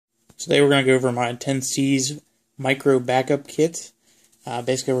Today we're going to go over my 10Cs micro backup kit.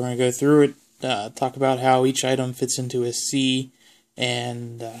 Basically we're going to go through it, talk about how each item fits into a C,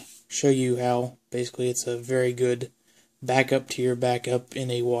 and show you how basically it's a very good backup to your backup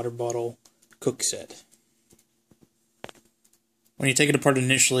in a water bottle cook set. When you take it apart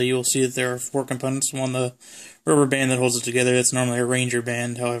initially, you'll see that there are 4 components. One, the rubber band that holds it together. It's normally a Ranger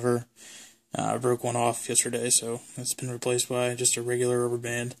band, however, I broke one off yesterday, so it's been replaced by just a regular rubber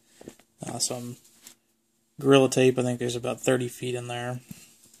band. Some Gorilla Tape, I think there's about 30 feet in there.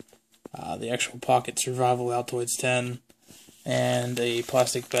 The actual pocket Survival Altoids 10, and a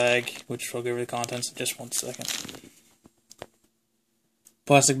plastic bag, which I'll go over the contents in just 1 second.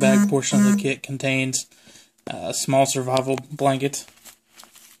 Plastic bag portion of the kit contains a small survival blanket.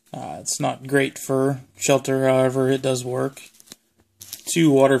 It's not great for shelter, however it does work. 2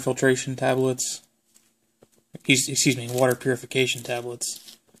 water filtration tablets. Water purification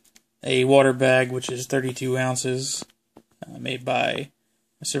tablets. A water bag, which is 32 ounces, made by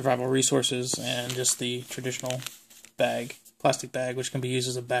Survival Resources, and just the traditional bag, plastic bag, which can be used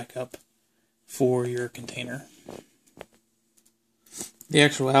as a backup for your container. The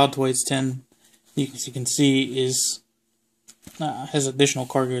actual Altoids 10, as you can see, has additional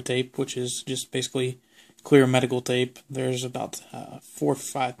cargo tape, which is just basically clear medical tape. There's about 4 to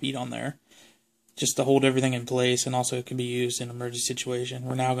 5 feet on there, just to hold everything in place, and also it can be used in an emergency situation.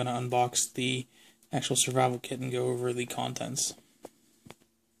 We're now going to unbox the actual survival kit and go over the contents.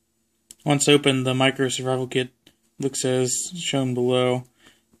 Once opened, the micro survival kit looks as shown below.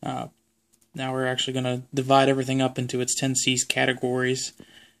 Now we're actually going to divide everything up into its 10Cs categories,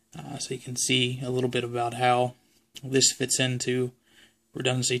 so you can see a little bit about how this fits into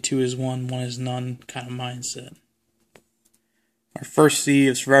redundancy 2 is 1, 1 is none kind of mindset. Our first C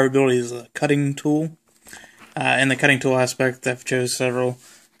of survivability is a cutting tool. In the cutting tool aspect, I've chose several.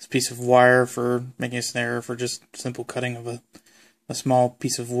 This piece of wire for making a snare for just simple cutting of a small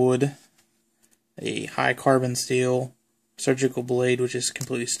piece of wood. A high carbon steel surgical blade, which is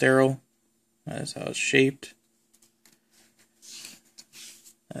completely sterile. That's how it's shaped.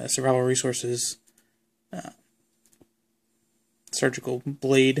 Survival Resources surgical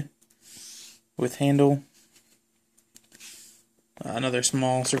blade with handle. Another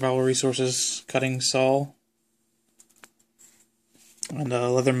small Survival Resources cutting saw, and a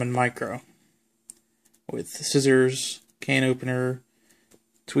Leatherman Micro with scissors, can opener,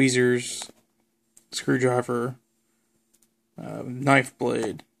 tweezers, screwdriver, knife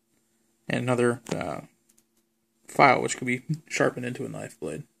blade, and another file which could be sharpened into a knife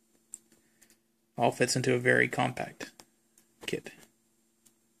blade. All fits into a very compact kit.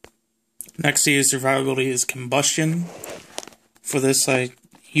 Next C is survivability is combustion. For this, I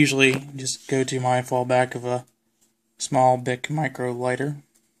usually just go to my fallback of a small Bic micro lighter.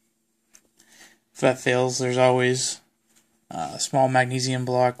 If that fails, there's always a small magnesium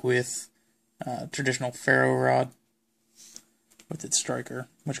block with traditional ferro rod with its striker,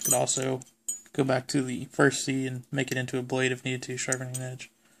 which could also go back to the first C and make it into a blade if needed to, sharpening an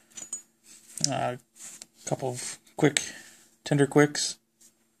edge. A couple of quick Tinder Quicks,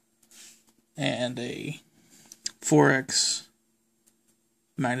 and a 4x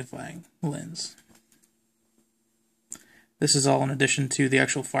magnifying lens. This is all in addition to the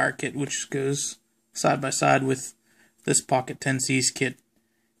actual fire kit, which goes side by side with this pocket 10Cs kit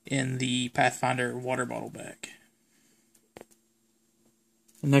in the Pathfinder water bottle bag.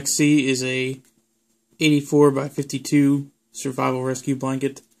 The next C is a 84 by 52 survival rescue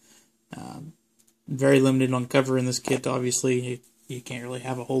blanket. Very limited on cover in this kit. Obviously, you can't really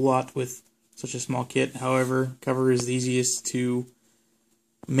have a whole lot with such a small kit. However, cover is the easiest to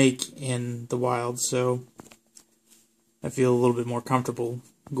make in the wild, so I feel a little bit more comfortable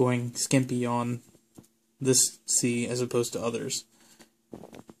going skimpy on this C as opposed to others.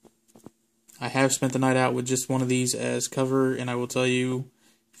 I have spent the night out with just one of these as cover, and I will tell you,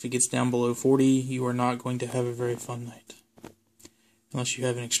 if it gets down below 40, you are not going to have a very fun night. Unless you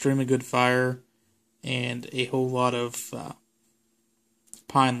have an extremely good fire and a whole lot of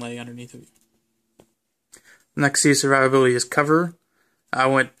pine lay underneath of you. Next C of survivability is cover. I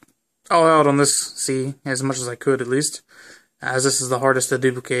went all out on this C, as much as I could at least, as this is the hardest to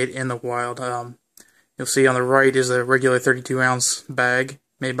duplicate in the wild. You'll see on the right is a regular 32 ounce bag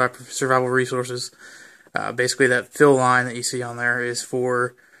made by Survival Resources. Basically that fill line that you see on there is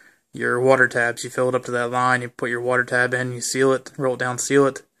for your water tabs. You fill it up to that line, you put your water tab in, you seal it, roll it down, seal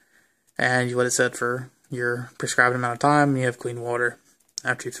it, and you let it set for your prescribed amount of time, and you have clean water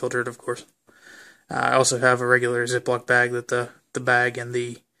after you filter it, of course. I also have a regular Ziploc bag that the bag and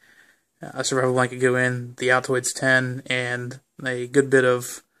the survival blanket go in, the Altoids 10, and a good bit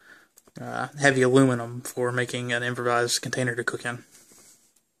of heavy aluminum for making an improvised container to cook in.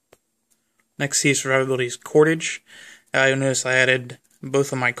 Next, see survivability is cordage. You'll notice I added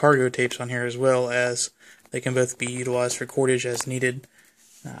both of my cargo tapes on here, as well as they can both be utilized for cordage as needed.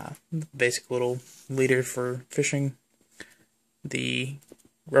 Basic little leader for fishing. The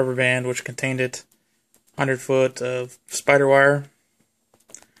rubber band, which contained it, 100 foot of spider wire,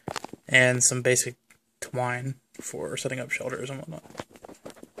 and some basic twine for setting up shelters and whatnot.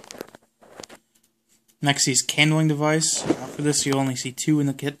 Next is candling device. For this, you'll only see 2 in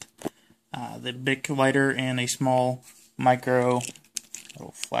the kit. The big lighter and a small micro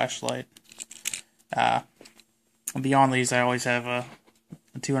little flashlight. Beyond these, I always have a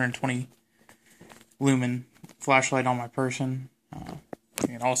 220 lumen flashlight on my person.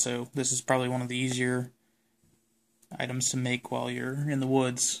 And also, this is probably one of the easier items to make while you're in the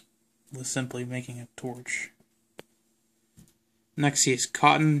woods, with simply making a torch. Next is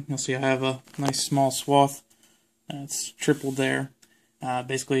cotton. You'll see I have a nice small swath. It's tripled there.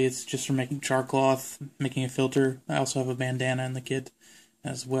 Basically, it's just for making char cloth, making a filter. I also have a bandana in the kit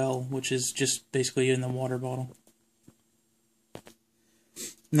as well, which is just basically in the water bottle.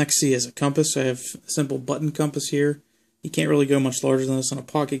 Next is a compass. I have a simple button compass here. You can't really go much larger than this on a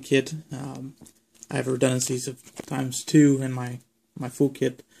pocket kit. I have redundancies of ×2 in my full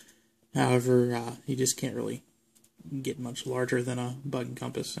kit. However, you just can't really get much larger than a button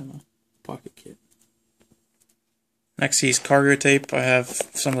compass in a pocket kit. Next is cargo tape. I have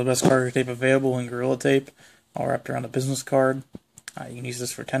some of the best cargo tape available in Gorilla Tape, all wrapped around a business card. You can use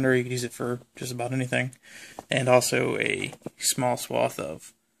this for tender, you can use it for just about anything. And also a small swath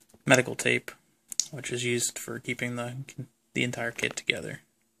of medical tape, which is used for keeping the entire kit together.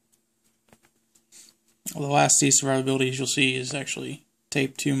 Well, the last piece of survivability you'll see is actually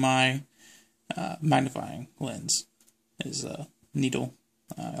taped to my magnifying lens. It is a needle.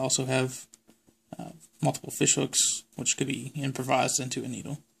 I also have multiple fish hooks, which could be improvised into a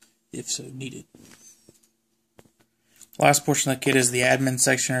needle, if so needed. Last portion of the kit is the admin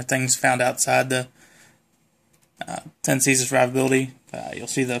section, or things found outside the 10 C's of survivability. You'll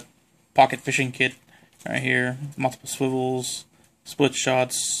see the pocket fishing kit right here, multiple swivels, split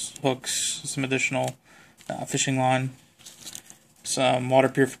shots, hooks, some additional fishing line, some water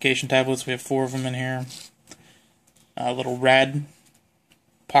purification tablets. We have 4 of them in here. A little rad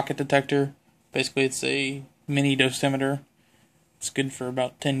pocket detector. Basically, it's a mini dosimeter. It's good for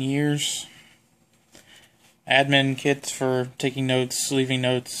about 10 years. Admin kit for taking notes, leaving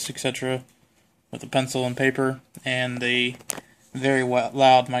notes, etc. with a pencil and paper, and a very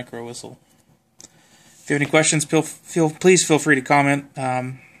loud micro whistle. If you have any questions, please feel free to comment.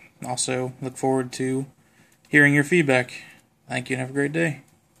 Also, look forward to hearing your feedback. Thank you and have a great day.